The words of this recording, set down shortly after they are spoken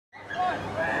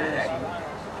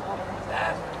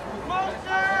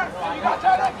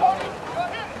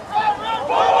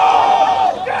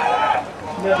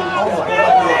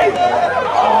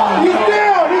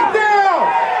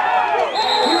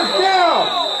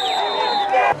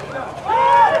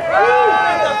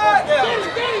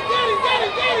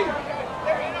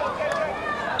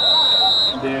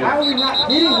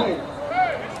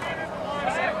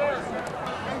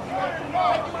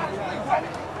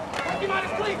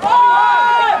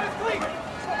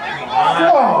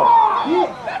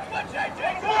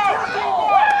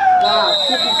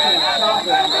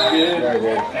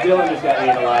Dylan just got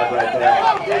eaten alive right there.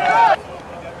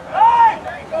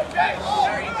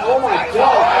 Oh my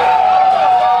God!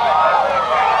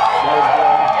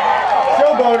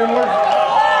 Showboating, we're...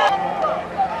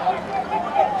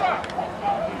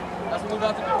 That's what we're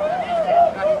about to do.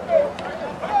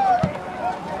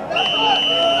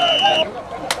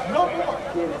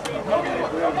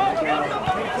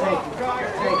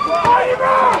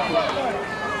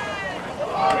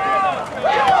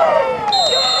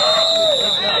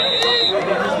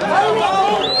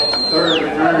 Third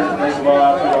return, brings the ball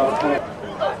out to about 20.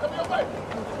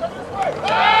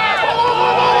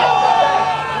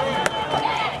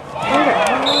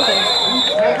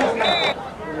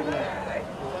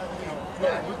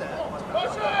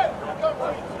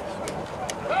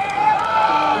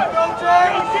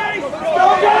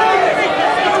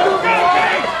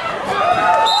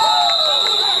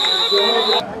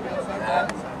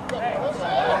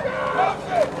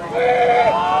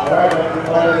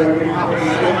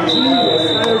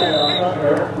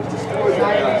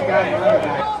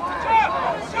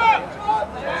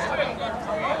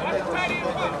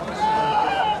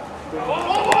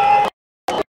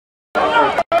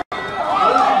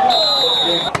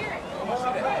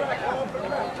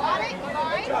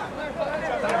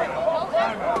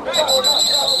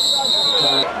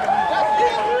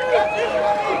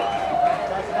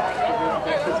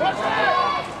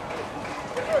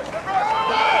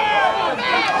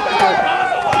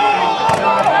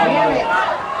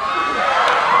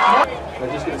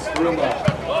 They're just going to screw them up.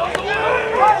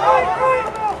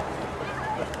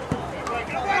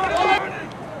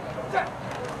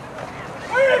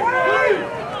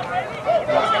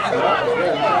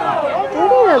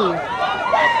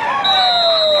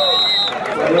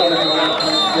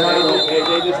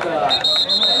 They just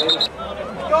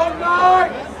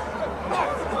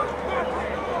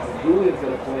Julian's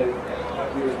going to play,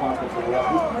 be responsible for that.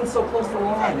 He's playing so close to the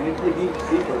line. They need to play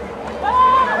deeper.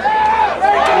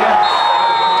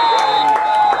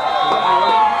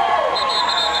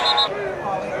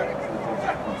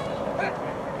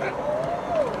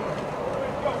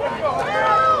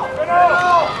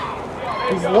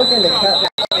 He's looking to cut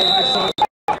that.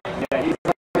 Yeah, he's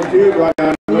a dude right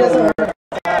now. He doesn't work.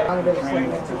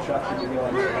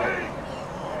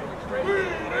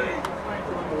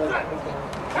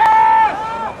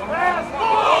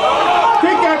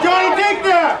 Take that, Johnny! Take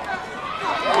that!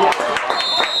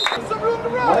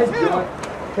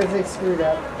 Because they screwed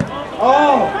up.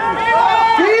 Oh!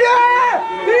 Peter!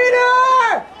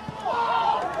 Peter!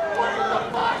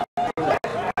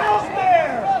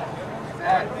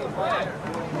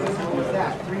 What's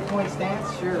that? 3-point stance?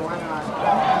 Sure, why not?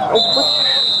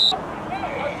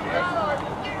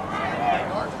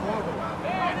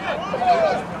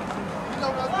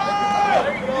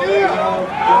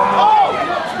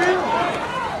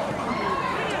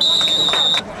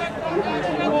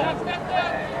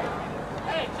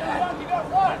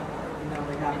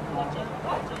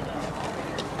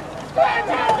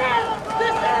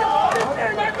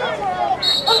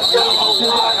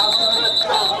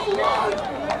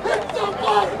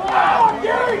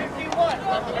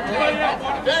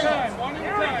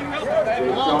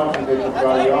 Johnson did the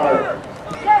dry yard.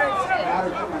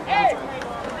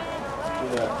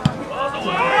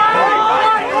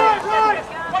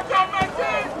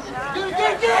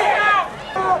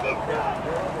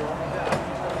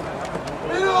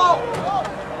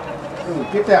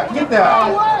 Get that, get that!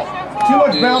 Too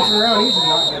much bouncing around, he's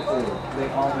not get through. They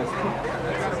almost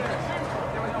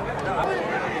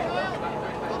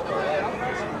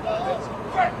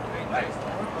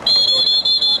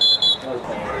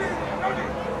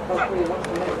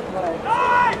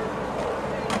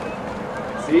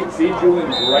See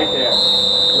Julian's right there.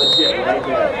 Legit, right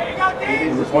there.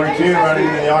 Number 22 running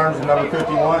in the arms of number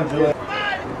 51, Julian.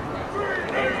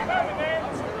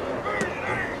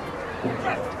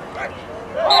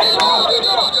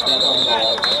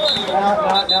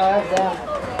 No, that's down.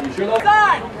 You sure though?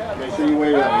 Make sure you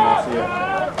wait on me, I'll see it.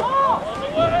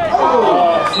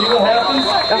 See what happens?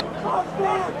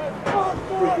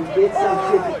 Get some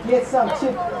chip, get some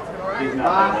chip. He's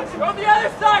not. Go the other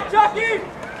side, Chucky!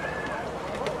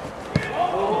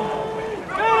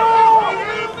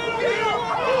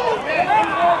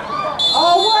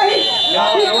 Oh, wait! No,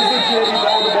 that was the kid. He's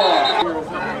out of the ball.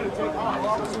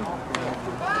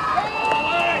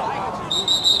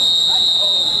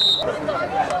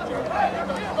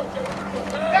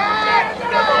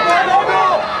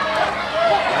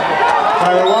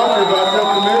 Tyler Walker busts up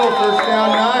the middle, first down,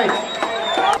 nice.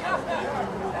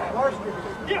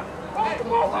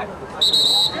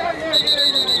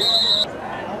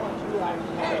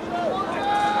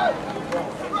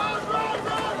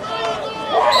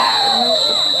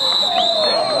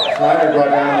 Liner brought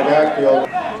down in the backfield.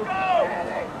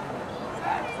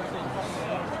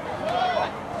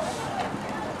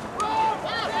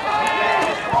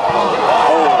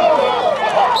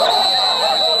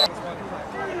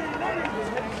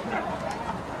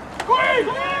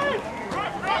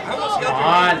 Come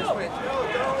on.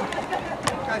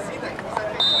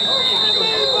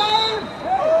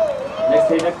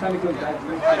 Next time he comes back, he's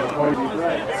right.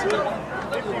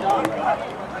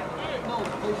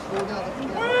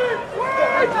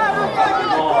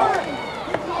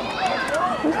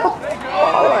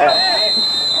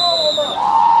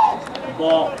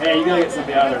 Ball. Hey, you gotta get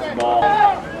something out of there for ball.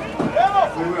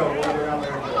 We will. We'll go down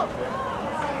there.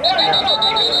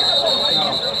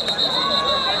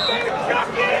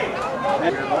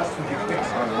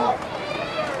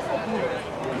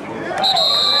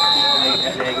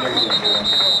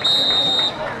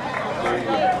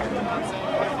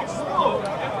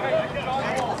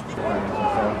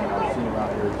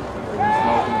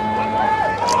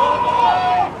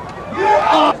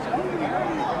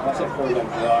 That's a 4-gun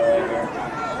draw right here.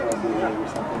 Or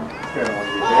something.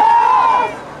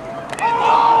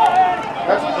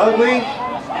 That's ugly.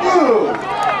 Ooh.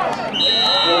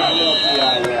 There's no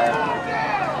PI there.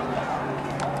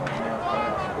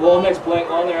 Well, next blank.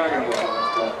 Well, they are going to go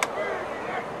next blank.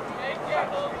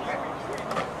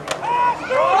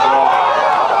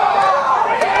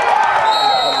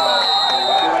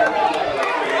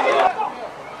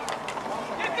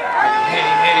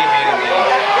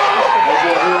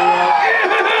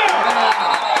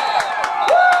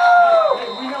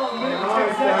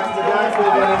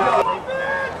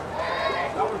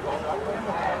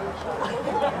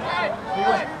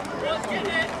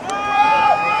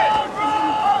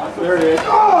 There it is. Oh,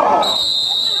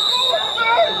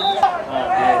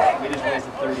 man, we just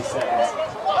wasted 30 seconds.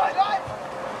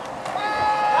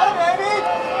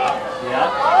 Yeah.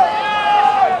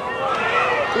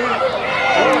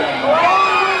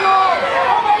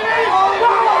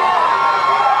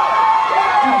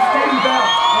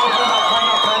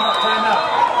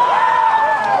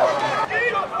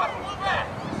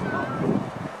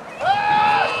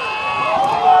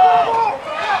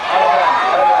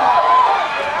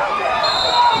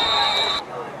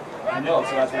 No,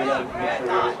 so that's why we gotta make sure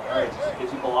we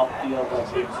get people off the field like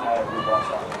James had we watch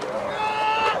out.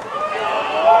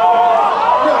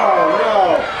 No.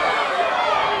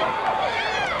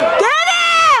 Get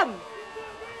him!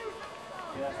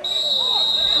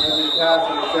 Every pass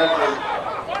intercepted.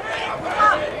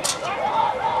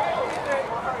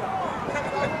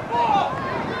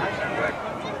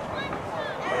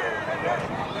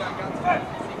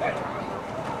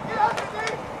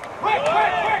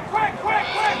 Quick!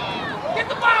 Get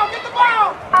the ball!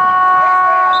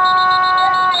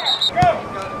 Go!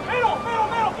 Middle!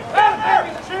 There,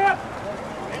 champ!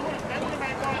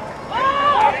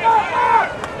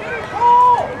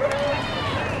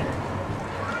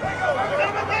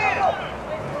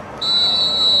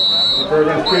 The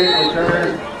Bergen's kick return.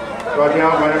 Brought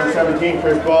down by number 17,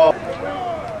 Chris Ball.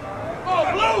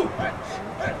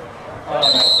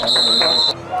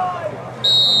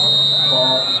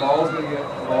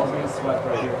 Ball's gonna sweat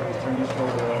right here when he's turning his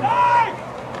shoulder in.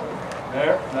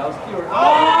 There, that was Stewart. Oh,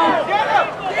 get him!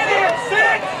 Get him!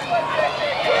 Six!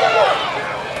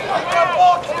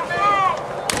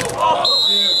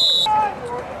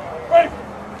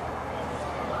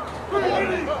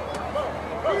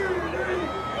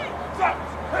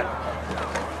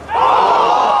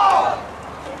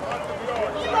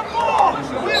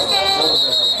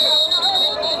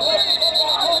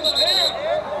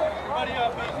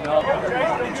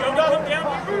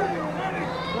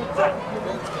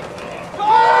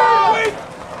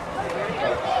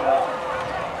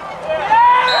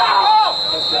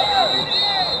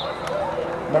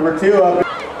 Number 2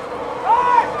 up.